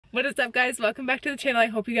What is up, guys? Welcome back to the channel. I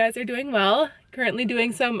hope you guys are doing well. Currently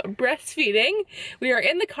doing some breastfeeding. We are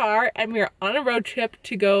in the car and we are on a road trip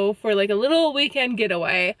to go for like a little weekend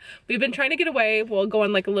getaway. We've been trying to get away. We'll go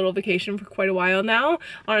on like a little vacation for quite a while now.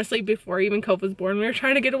 Honestly, before even Cove was born, we were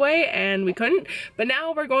trying to get away and we couldn't. But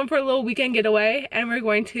now we're going for a little weekend getaway and we're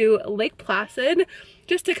going to Lake Placid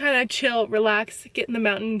just to kind of chill, relax, get in the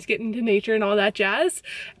mountains, get into nature and all that jazz.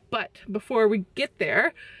 But before we get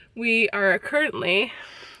there, we are currently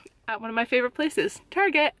at one of my favorite places,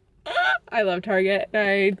 Target. I love Target.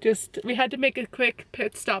 We had to make a quick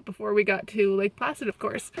pit stop before we got to Lake Placid, of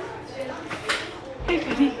course. Hey,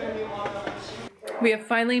 buddy. We have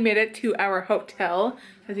finally made it to our hotel.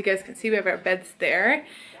 As you guys can see, we have our beds there,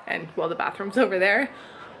 and well, the bathroom's over there.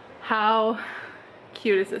 How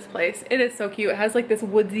cute is this place? It is so cute. It has like this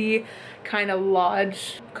woodsy kind of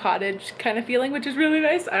lodge cottage kind of feeling, which is really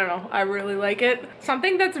nice. I don't know, I really like it.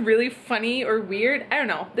 Something that's really funny or weird, I don't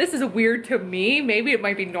know, this is weird to me, maybe it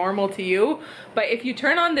might be normal to you, but if you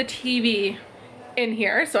turn on the TV in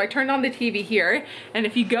here, so I turned on the TV here, and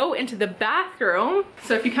if you go into the bathroom,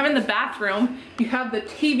 so if you come in the bathroom, you have the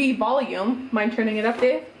TV volume. Mind turning it up,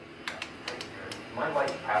 Dave?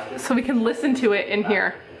 So we can listen to it in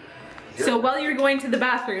here. So while you're going to the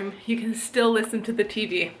bathroom, you can still listen to the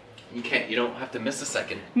TV. You can't, you don't have to miss a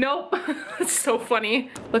second. Nope. It's so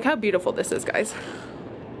funny. Look how beautiful this is, guys.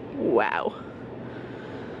 Wow.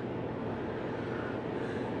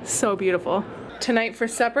 So beautiful. Tonight for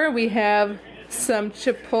supper, we have some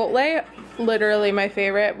Chipotle, literally my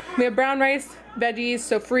favorite. We have brown rice, veggies,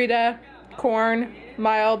 sofrita, corn,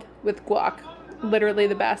 mild with guac. Literally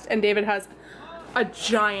the best. And David has a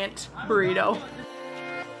giant burrito.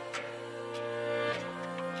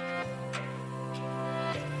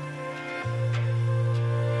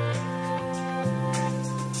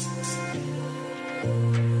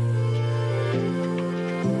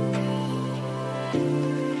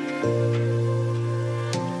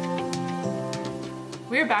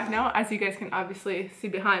 We're back now, as you guys can obviously see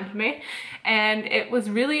behind me, and it was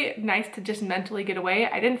really nice to just mentally get away.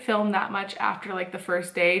 I didn't film that much after like the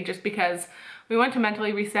first day just because we went to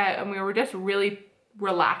mentally reset and we were just really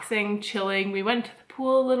relaxing, chilling. We went to the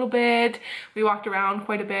pool a little bit, we walked around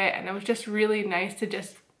quite a bit, and it was just really nice to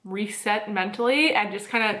just reset mentally and just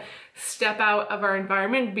kind of step out of our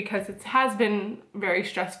environment, because it has been very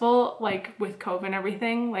stressful, like with COVID and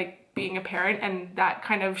everything, like being a parent, and that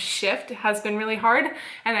kind of shift has been really hard,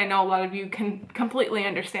 and I know a lot of you can completely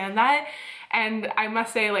understand that. And I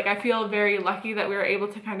must say, like, I feel very lucky that we were able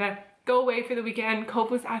to kind of go away for the weekend. Cope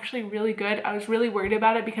was actually really good. I was really worried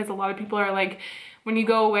about it because a lot of people are like, when you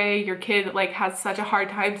go away, your kid like has such a hard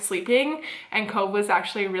time sleeping, and Cove was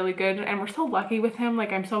actually really good, and we're so lucky with him.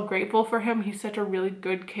 Like, I'm so grateful for him. He's such a really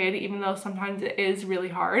good kid, even though sometimes it is really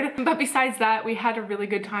hard. But besides that, we had a really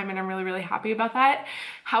good time and I'm really, really happy about that.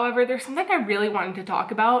 However, there's something I really wanted to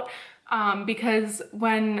talk about because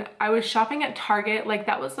when I was shopping at Target, like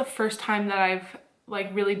that was the first time that I've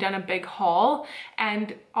like really done a big haul,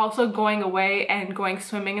 and also going away and going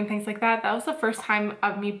swimming and things like that. That was the first time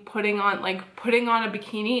of me putting on a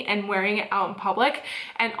bikini and wearing it out in public,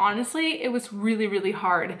 and honestly it was really, really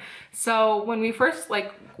hard. So when we first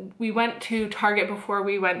we went to Target before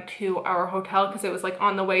we went to our hotel, because it was like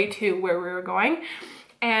on the way to where we were going,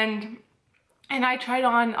 and I tried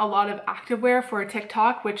on a lot of activewear for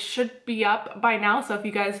TikTok, which should be up by now. So if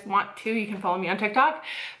you guys want to, you can follow me on TikTok.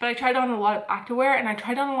 But I tried on a lot of activewear, and I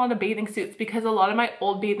tried on a lot of bathing suits because a lot of my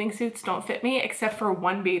old bathing suits don't fit me except for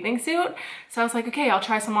one bathing suit. So I was like, okay, I'll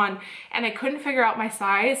try some on. And I couldn't figure out my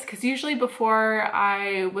size, because usually before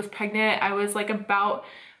I was pregnant, I was like about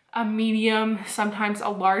a medium, sometimes a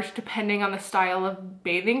large, depending on the style of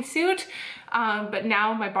bathing suit. But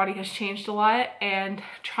now my body has changed a lot, and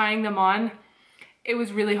trying them on, it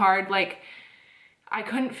was really hard. Like, I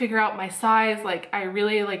couldn't figure out my size. Like, I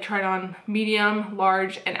really tried on medium,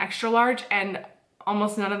 large, and extra large, and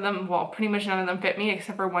almost none of them, well, pretty much none of them fit me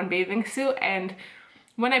except for one bathing suit. And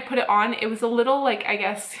when I put it on, it was a little like, I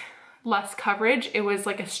guess, less coverage. It was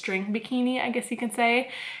like a string bikini, I guess you can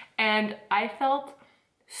say. And I felt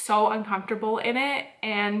so uncomfortable in it,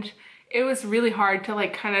 and it was really hard to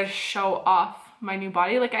like kind of show off my new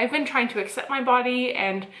body. Like, I've been trying to accept my body,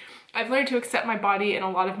 and I've learned to accept my body in a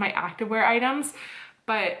lot of my activewear items,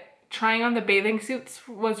 but trying on the bathing suits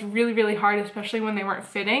was really, really hard, especially when they weren't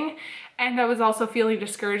fitting. And I was also feeling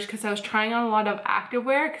discouraged because I was trying on a lot of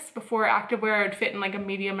activewear, because before activewear I'd fit in like a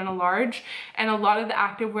medium and a large, and a lot of the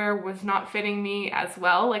activewear was not fitting me as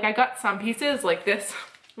well. Like, I got some pieces like this,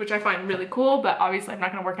 which I find really cool, but obviously I'm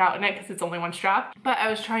not gonna work out in it because it's only one strap. But I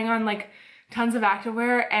was trying on like tons of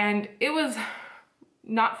activewear, and it was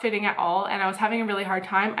not fitting at all and I was having a really hard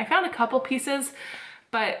time. I found a couple pieces,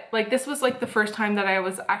 but like this was like the first time that I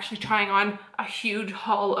was actually trying on a huge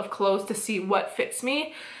haul of clothes to see what fits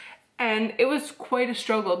me. And it was quite a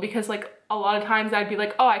struggle because like a lot of times I'd be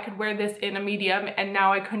like, oh, I could wear this in a medium and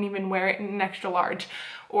now I couldn't even wear it in an extra large.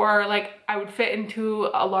 Or like I would fit into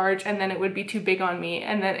a large and then it would be too big on me.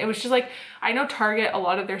 And then it was just like, I know Target, a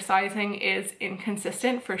lot of their sizing is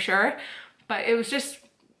inconsistent for sure, but it was just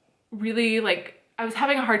really like, I was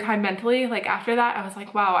having a hard time mentally. Like after that, I was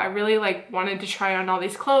like, wow, I really like wanted to try on all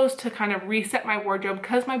these clothes to kind of reset my wardrobe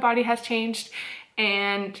because my body has changed.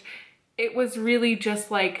 And it was really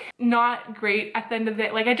just like not great at the end of the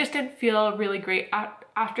day. Like I just didn't feel really great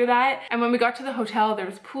after that. And when we got to the hotel, there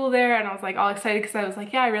was a pool there and I was like all excited because I was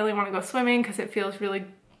like, yeah, I really want to go swimming because it feels really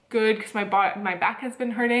good because my back has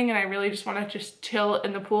been hurting and I really just want to just chill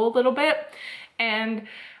in the pool a little bit. And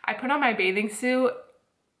I put on my bathing suit,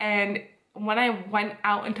 and when I went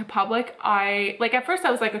out into public, at first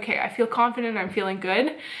I was like, okay, I feel confident, I'm feeling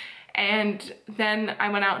good. And then I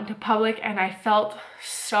went out into public and I felt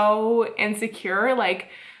so insecure. Like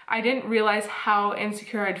I didn't realize how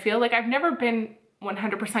insecure I'd feel. Like I've never been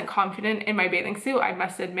 100% confident in my bathing suit, I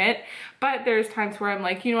must admit, but there's times where I'm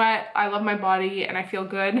like, you know what, I love my body and I feel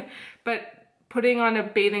good. But putting on a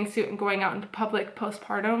bathing suit and going out into public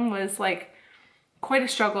postpartum was like quite a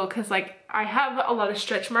struggle because like I have a lot of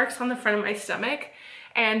stretch marks on the front of my stomach,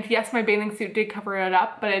 and yes, my bathing suit did cover it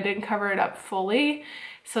up, but it didn't cover it up fully.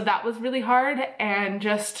 So that was really hard, and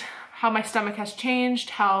just how my stomach has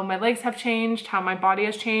changed, how my legs have changed, how my body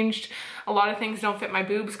has changed. A lot of things don't fit my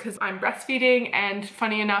boobs because I'm breastfeeding, and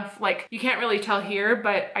funny enough, like you can't really tell here,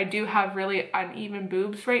 but I do have really uneven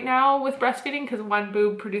boobs right now with breastfeeding because one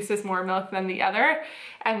boob produces more milk than the other.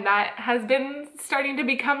 And that has been starting to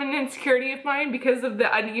become an insecurity of mine because of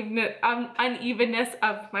the unevenness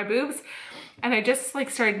of my boobs. And I just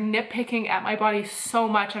like started nitpicking at my body so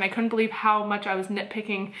much, and I couldn't believe how much I was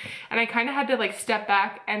nitpicking. And I kind of had to like step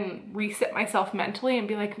back and reset myself mentally and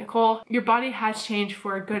be like, Nicole, your body has changed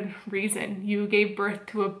for a good reason. You gave birth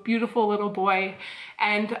to a beautiful little boy.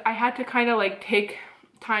 And I had to kind of like take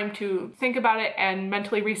time to think about it and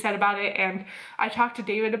mentally reset about it. And I talked to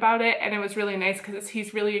David about it, and it was really nice because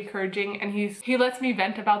he's really encouraging, and he lets me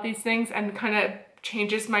vent about these things and kind of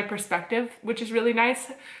changes my perspective, which is really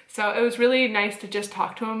nice. So it was really nice to just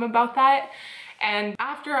talk to him about that. And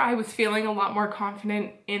after, I was feeling a lot more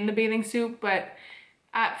confident in the bathing suit, but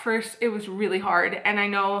at first it was really hard. And I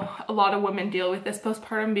know a lot of women deal with this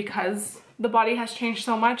postpartum because the body has changed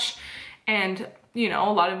so much. And you know,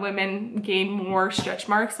 a lot of women gain more stretch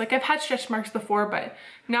marks. Like I've had stretch marks before, but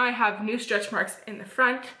now I have new stretch marks in the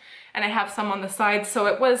front and I have some on the sides. So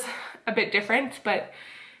it was a bit different, but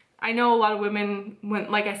I know a lot of women,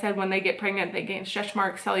 like I said, when they get pregnant, they gain stretch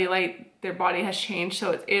marks, cellulite, their body has changed.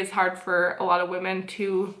 So it is hard for a lot of women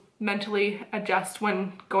to mentally adjust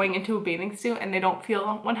when going into a bathing suit and they don't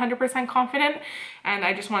feel 100% confident. And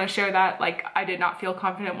I just want to share that, like, I did not feel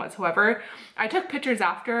confident whatsoever. I took pictures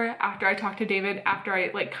after I talked to David, after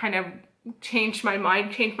I like kind of changed my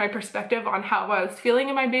mind, changed my perspective on how I was feeling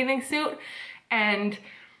in my bathing suit. And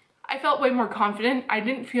I felt way more confident. I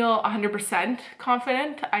didn't feel 100%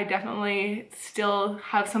 confident. I definitely still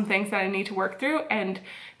have some things that I need to work through, and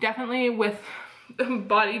definitely with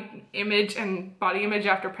body image and body image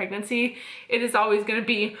after pregnancy, it is always going to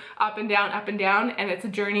be up and down, and it's a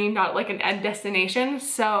journey, not like an end destination.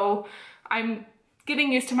 So I'm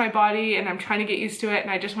getting used to my body and I'm trying to get used to it,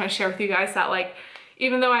 and I just want to share with you guys that, like,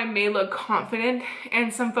 even though I may look confident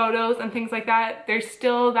in some photos and things like that, there's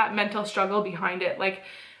still that mental struggle behind it. Like,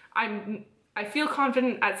 I feel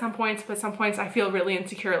confident at some points, but some points I feel really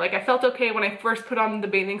insecure. Like I felt okay when I first put on the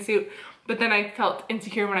bathing suit, but then I felt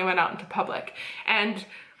insecure when I went out into public. And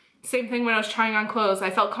same thing when I was trying on clothes. I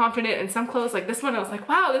felt confident in some clothes, like this one, I was like,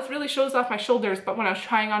 wow, this really shows off my shoulders. But when I was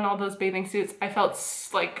trying on all those bathing suits, I felt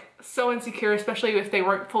like so insecure, especially if they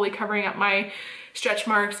weren't fully covering up my stretch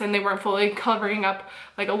marks and they weren't fully covering up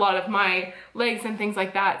like a lot of my legs and things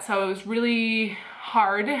like that. So it was really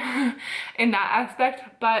hard in that aspect.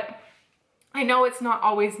 But I know it's not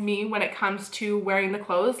always me when it comes to wearing the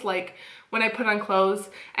clothes. Like when I put on clothes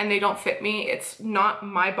and they don't fit me, it's not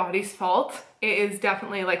my body's fault. It is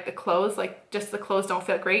definitely like the clothes, like just the clothes don't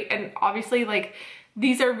fit great. And obviously, like,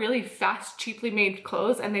 these are really fast, cheaply made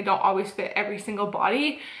clothes and they don't always fit every single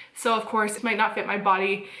body. So of course it might not fit my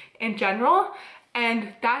body in general,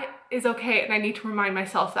 and that is okay. And I need to remind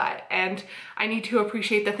myself that, and I need to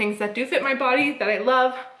appreciate the things that do fit my body, that I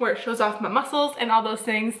love, where it shows off my muscles and all those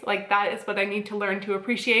things. Like, that is what I need to learn to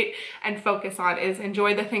appreciate and focus on, is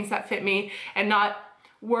enjoy the things that fit me and not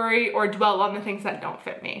worry or dwell on the things that don't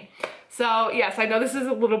fit me. So yes, I know this is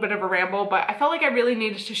a little bit of a ramble, but I felt like I really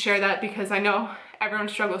needed to share that because I know everyone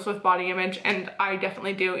struggles with body image, and I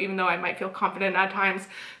definitely do. Even though I might feel confident at times,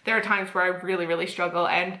 there are times where I really struggle,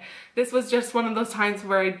 and this was just one of those times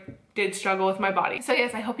where I did struggle with my body. So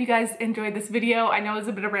yes, I hope you guys enjoyed this video. I know it was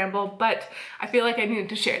a bit of a ramble, but I feel like I needed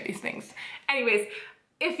to share these things. Anyways,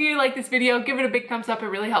 if you like this video, give it a big thumbs up. It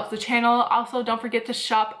really helps the channel. Also, don't forget to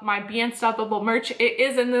shop my Be Unstoppable merch. It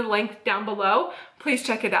is in the link down below. Please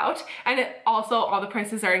check it out. And also, all the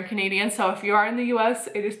prices are in Canadian. So if you are in the US,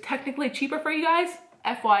 it is technically cheaper for you guys,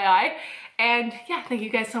 FYI. And yeah, thank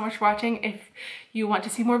you guys so much for watching. If you want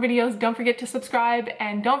to see more videos, don't forget to subscribe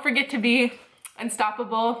and don't forget to be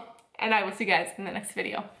unstoppable. And I will see you guys in the next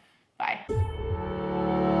video. Bye.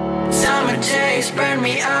 Summer days burn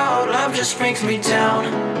me out, love just brings me down.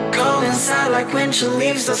 Go inside like winter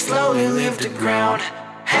leaves that slowly leave the ground.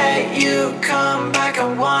 Hey, you come back, I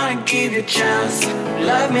wanna give you a chance.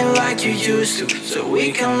 Love me like you used to, so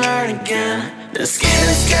we can learn again. The skin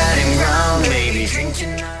is getting around me.